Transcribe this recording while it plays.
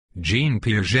Jean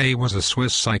Piaget was a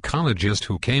Swiss psychologist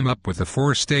who came up with the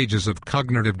 4 stages of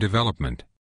cognitive development.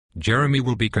 Jeremy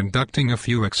will be conducting a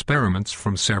few experiments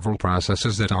from several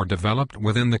processes that are developed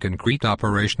within the concrete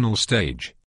operational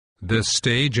stage. This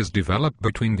stage is developed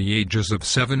between the ages of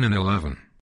 7 and 11.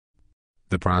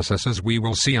 The processes we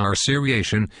will see are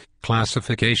seriation,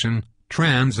 classification,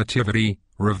 transitivity,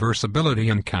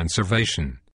 reversibility and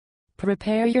conservation.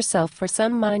 Prepare yourself for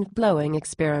some mind-blowing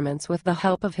experiments with the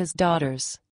help of his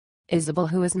daughters. Isabel,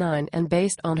 who is 9 and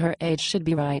based on her age should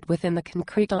be right within the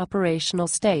concrete operational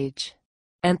stage.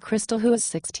 And Crystal, who is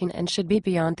 16 and should be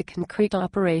beyond the concrete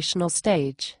operational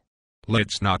stage.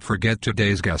 Let's not forget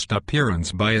today's guest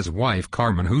appearance by his wife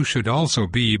Carmen, who should also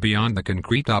be beyond the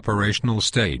concrete operational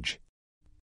stage.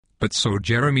 But so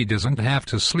Jeremy doesn't have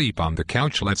to sleep on the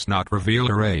couch, let's not reveal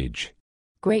her age.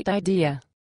 Great idea.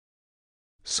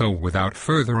 So without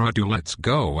further ado, let's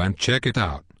go and check it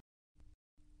out.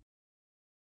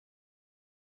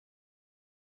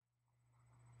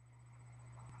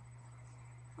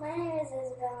 My name is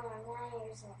Isabel and I'm 9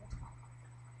 years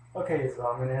old. Okay, Isabel,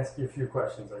 I'm going to ask you a few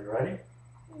questions. Are you ready?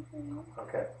 Mm-hmm.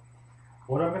 Okay.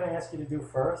 What I'm going to ask you to do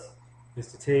first is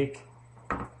to take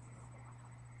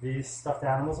these stuffed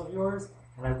animals of yours,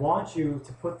 and I want you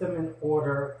to put them in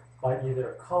order by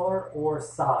either color or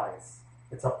size.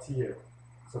 It's up to you.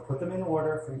 So put them in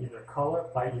order from either color,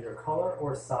 by either color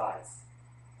or size.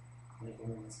 And you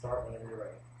can start whenever you're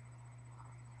ready.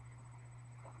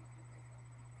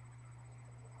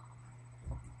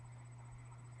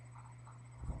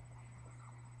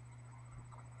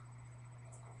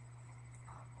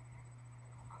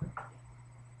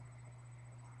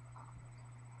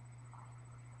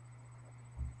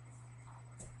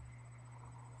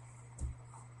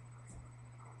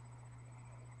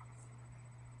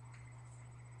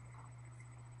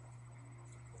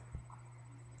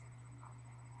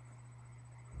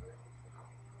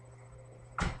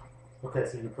 Okay,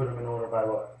 so you put them in order by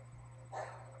what?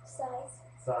 Size.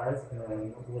 Size, and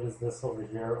then what is this over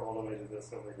here all the way to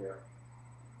this over here?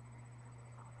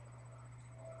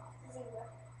 Zebra.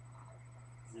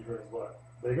 Zebra is what?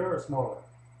 Bigger or smaller?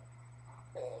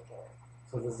 Bigger.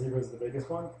 So the zebra is the biggest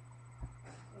one?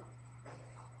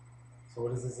 So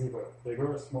what is the zebra?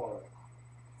 Bigger or smaller?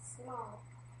 Small.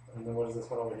 And then what is this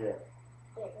one over here?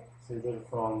 Bigger. So you did it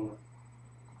from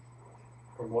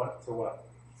what to what?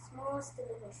 Smallest to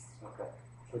biggest. Okay,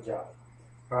 good job.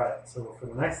 Alright, so for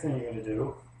the next thing you're going to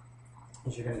do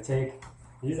is you're going to take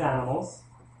these animals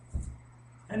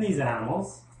and these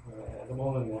animals, I'm going to add them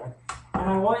all in there, and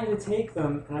I want you to take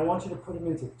them and I want you to put them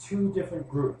into 2 different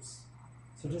groups.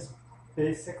 So just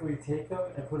basically take them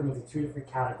and put them into 2 different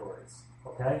categories,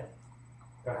 okay?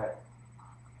 Go ahead.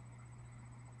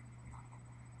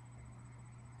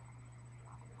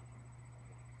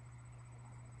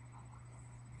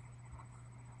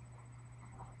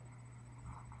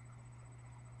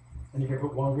 And you can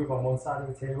put one group on one side of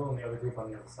the table and the other group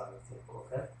on the other side of the table,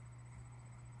 okay?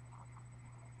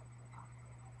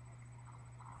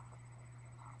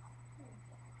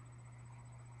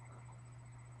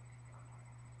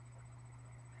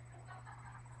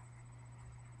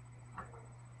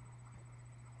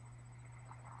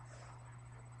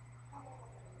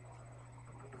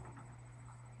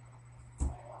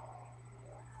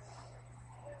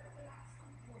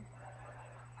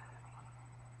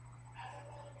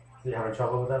 So you having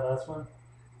trouble with that last one?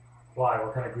 Why?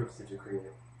 What kind of groups did you create?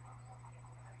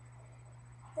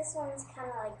 This one's kind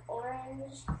of like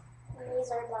orange, and these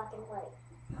are black and white.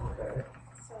 Okay.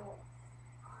 So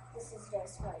this is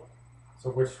just white.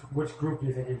 So which group do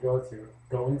you think you'd go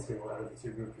into out of the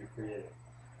 2 groups you created?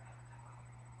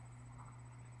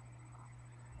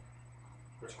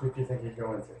 Which group do you think you'd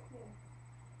go into?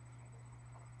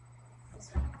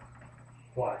 This one.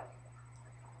 Why?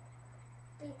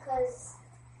 Because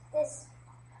this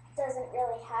doesn't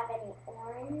really have any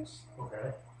orange,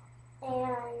 Okay.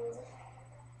 and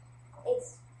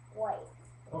it's white.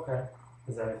 Okay.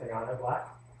 Is there anything on it black?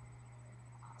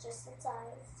 Just its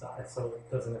eyes. So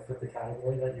doesn't it fit the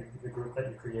category the group that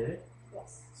you created?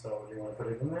 Yes. So do you want to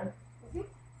put it in there?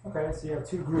 Mm-hmm. Okay, so you have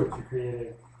 2 groups. You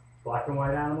created black and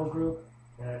white animal group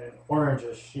and an orange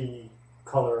or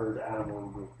she-colored animal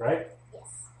group, right?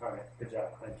 Yes. All right, good job.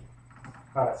 Thank you.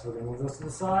 All right, so we're going to move those to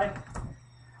the side.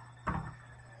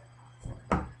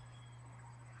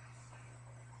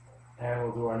 And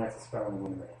we'll do our next experiment in a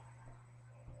minute.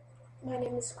 My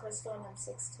name is Crystal and I'm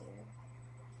 16.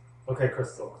 Okay,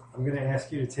 Crystal, I'm going to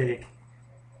ask you to take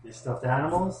these stuffed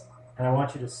animals and I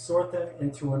want you to sort them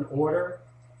into an order,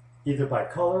 either by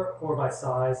color or by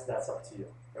size. That's up to you.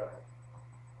 Go ahead.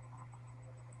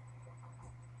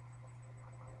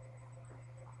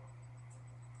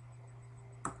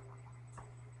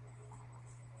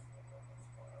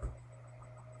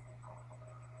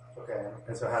 Okay,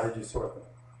 and so how did you sort them?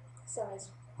 Size.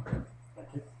 Okay, thank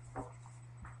you. I'm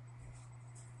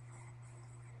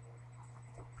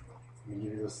going to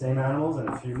give you those same animals and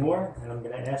a few more, and I'm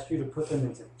going to ask you to put them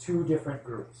into two different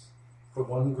groups. Put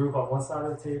one group on one side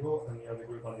of the table and the other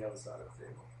group on the other side of the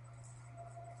table.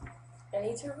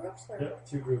 Any two groups? Or? Yep,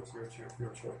 two groups, your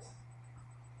choice.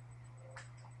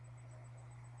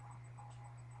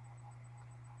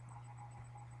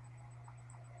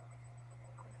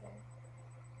 Okay.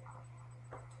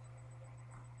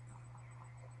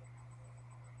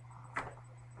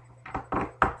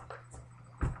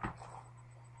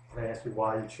 Can I ask you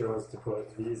why you chose to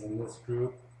put these in this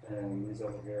group and these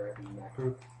over here in that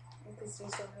group? Because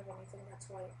these don't have anything that's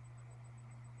white.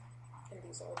 And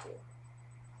these all do.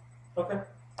 Okay.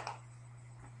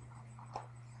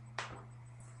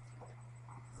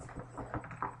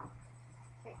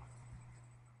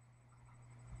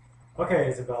 Okay,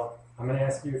 Isabel, I'm going to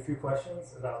ask you a few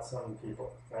questions about some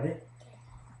people. Ready?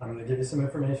 I'm going to give you some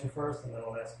information first, and then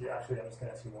I'll ask you, actually, I'm just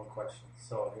going to ask you more questions.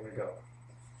 So here we go.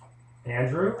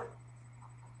 Andrew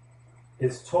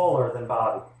is taller than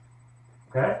Bobby.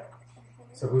 Okay?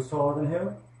 So who's taller than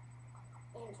who?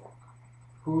 Andrew.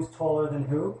 Who's taller than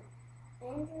who?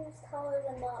 Andrew's taller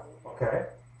than Bobby. Okay,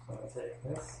 so I'm going to take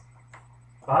this.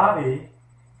 Bobby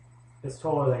is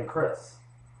taller than Chris.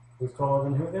 Who's taller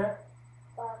than who there?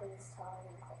 Bobby's taller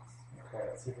than Chris. Okay,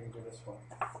 let's see if we can do this one.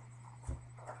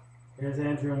 Here's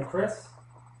Andrew and Chris.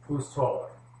 Who's taller?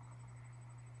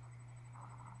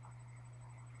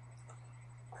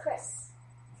 Chris.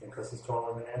 You think Chris is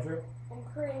taller than Andrew? I'm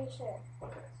pretty sure.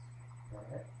 Okay. All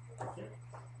right. Thank you.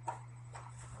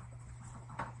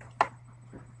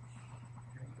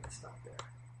 Stop there.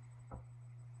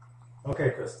 Okay,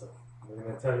 Crystal. We're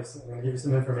going to give you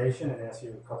some information and ask you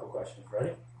a couple questions.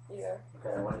 Ready? Yeah.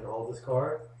 Okay, I want you to hold this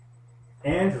card.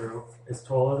 Andrew is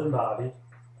taller than Bobby.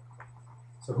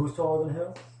 So who's taller than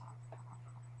who?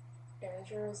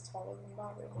 Andrew is taller than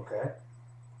Bobby. Okay.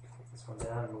 Put this one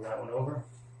down, move that one over.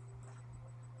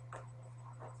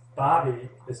 Bobby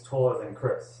is taller than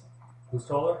Chris. Who's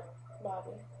taller?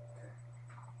 Bobby.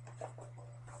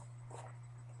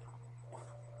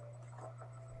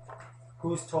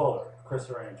 Who's taller, Chris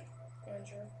or Andrew?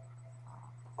 Andrew.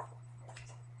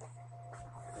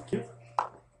 Thank you.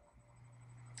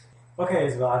 Okay,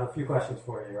 Isabel, I have a few questions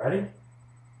for you. Ready?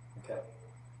 Okay.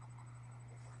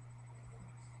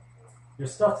 Your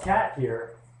stuffed cat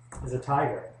here is a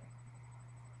tiger.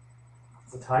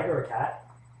 Is a tiger a cat?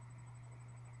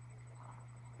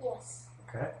 Yes.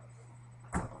 Okay.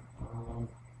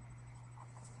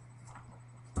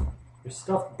 Your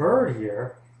stuffed bird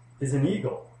here is an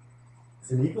eagle.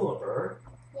 Is an eagle a bird?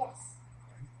 Yes.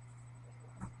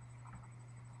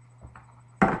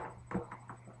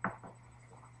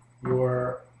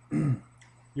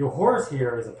 Your horse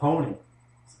here is a pony.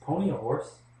 Is a pony a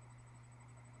horse?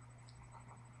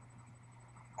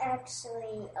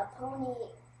 Actually, a pony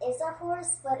is a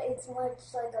horse, but it's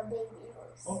much like a baby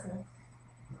horse. Okay.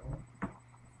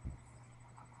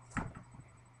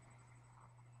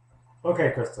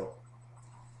 Okay, Crystal.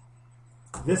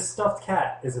 This stuffed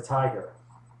cat is a tiger.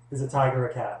 Is a tiger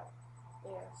a cat?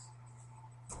 Yes.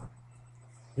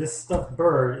 This stuffed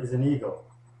bird is an eagle.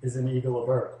 Is an eagle a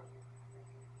bird?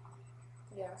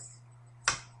 Yes.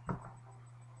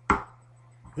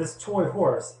 This toy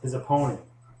horse is a pony.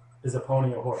 Is a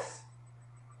pony a horse?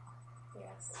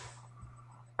 Yes.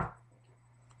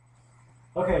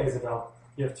 Okay, Isabel.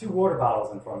 You have two water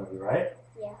bottles in front of you, right?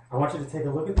 Yeah. I want you to take a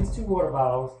look at these two water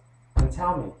bottles and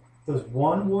tell me, does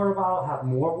one water bottle have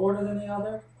more water than the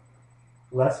other?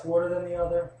 Less water than the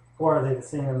other? Or are they the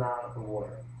same amount of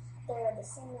water? They're the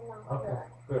same amount of Okay, water.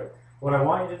 good. What I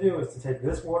want you to do is to take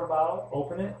this water bottle,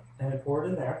 open it, and then pour it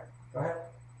in there. Go ahead.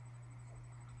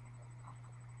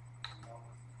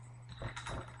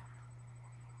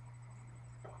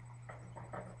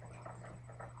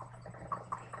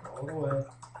 All the way.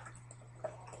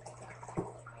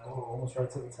 Oh, almost right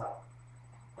to the top.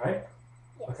 Right?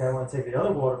 Yes. Okay, I want to take the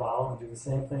other water bottle and do the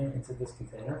same thing into this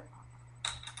container.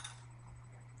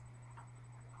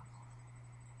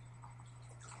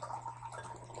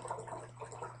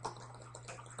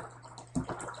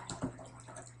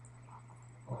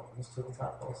 Oh, almost to the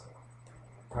top also.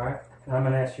 Alright, and I'm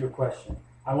going to ask you a question.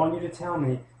 I want you to tell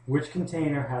me which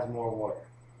container has more water.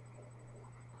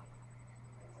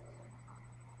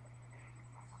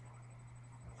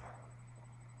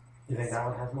 You think that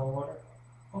one has more water?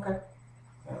 Okay.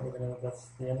 That's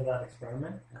the end of that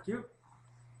experiment. Thank you.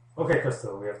 Okay,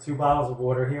 Crystal, we have two bottles of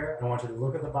water here. I want you to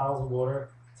look at the bottles of water.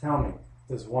 Tell me,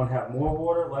 does one have more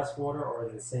water, less water, or are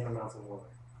they the same amounts of water?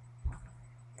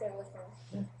 They're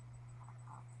different.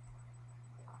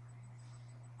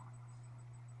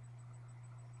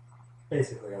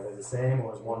 Basically, are they the same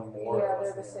or is one more? Yeah, or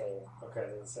less they're the than other? same. Okay,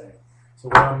 they're the same. So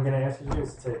what I'm going to ask you to do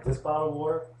is take this bottle of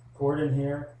water, pour it in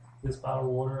here, this bottle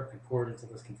of water, and pour it into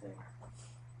this container.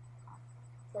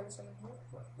 Pour this one in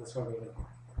here. This one goes in here.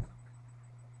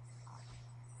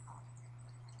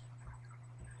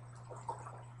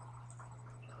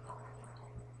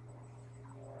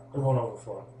 It won't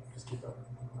overflow. Just keep it.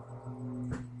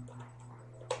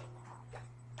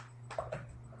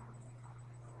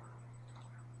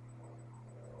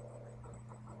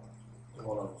 It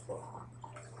won't overflow.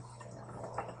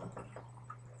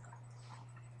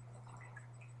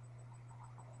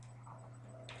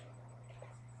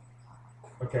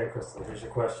 Okay, Crystal, here's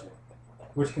your question.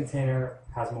 Which container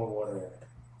has more water in it?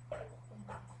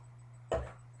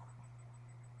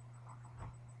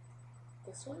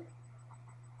 This one?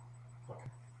 Okay.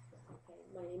 Okay,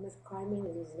 my name is Carmen,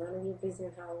 and it's none of your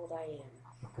business how old I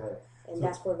am. Okay. And So-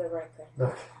 that's for the record.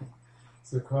 Okay.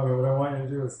 So, Carmen, what I want you to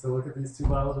do is to look at these two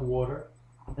bottles of water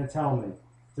and tell me,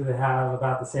 do they have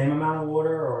about the same amount of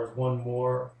water, or is one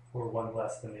more or one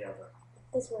less than the other?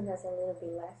 This one has a little bit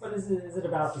less. But is it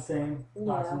about the same? Yeah.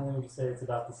 Approximately, would you say it's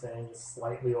about the same, just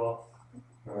slightly off?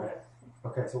 All right.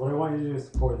 Okay, so what I want you to do is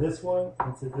pour this one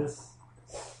into this.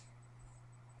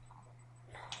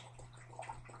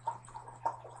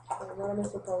 So what am I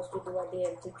supposed to do at the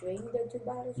end? To drink the 2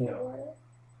 bottles No. of water?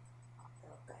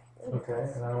 Okay.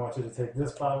 Okay, and I want you to take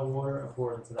this bottle of water and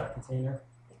pour it into that container.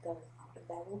 Because if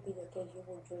that would be the case, you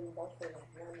will drink both of them,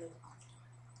 not me.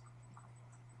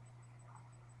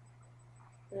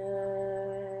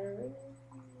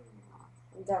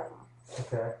 Done.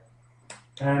 Okay.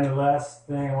 And the last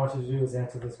thing I want you to do is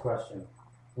answer this question.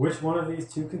 Which one of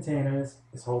these two containers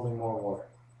is holding more water?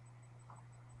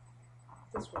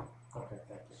 This one. Okay,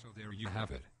 thank you. So there you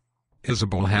have it.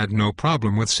 Isabel had no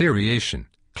problem with seriation,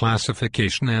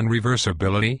 classification and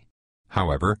reversibility.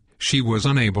 However, she was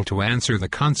unable to answer the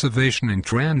conservation and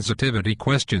transitivity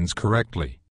questions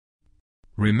correctly.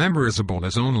 Remember, Isabel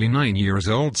is only 9 years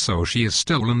old, so she is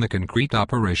still in the concrete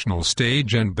operational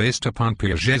stage, and based upon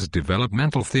Piaget's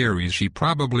developmental theories, she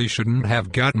probably shouldn't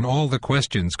have gotten all the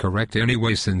questions correct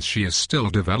anyway, since she is still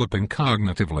developing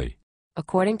cognitively.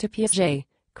 According to Piaget,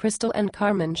 Crystal and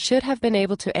Carmen should have been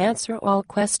able to answer all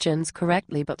questions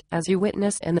correctly, but as you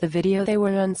witnessed in the video, they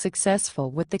were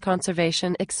unsuccessful with the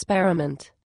conservation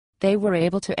experiment. They were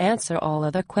able to answer all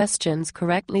other questions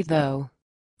correctly though.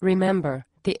 Remember,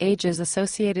 the ages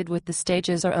associated with the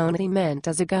stages are only meant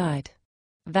as a guide.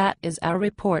 That is our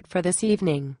report for this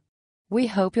evening. We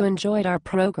hope you enjoyed our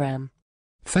program.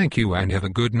 Thank you and have a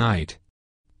good night.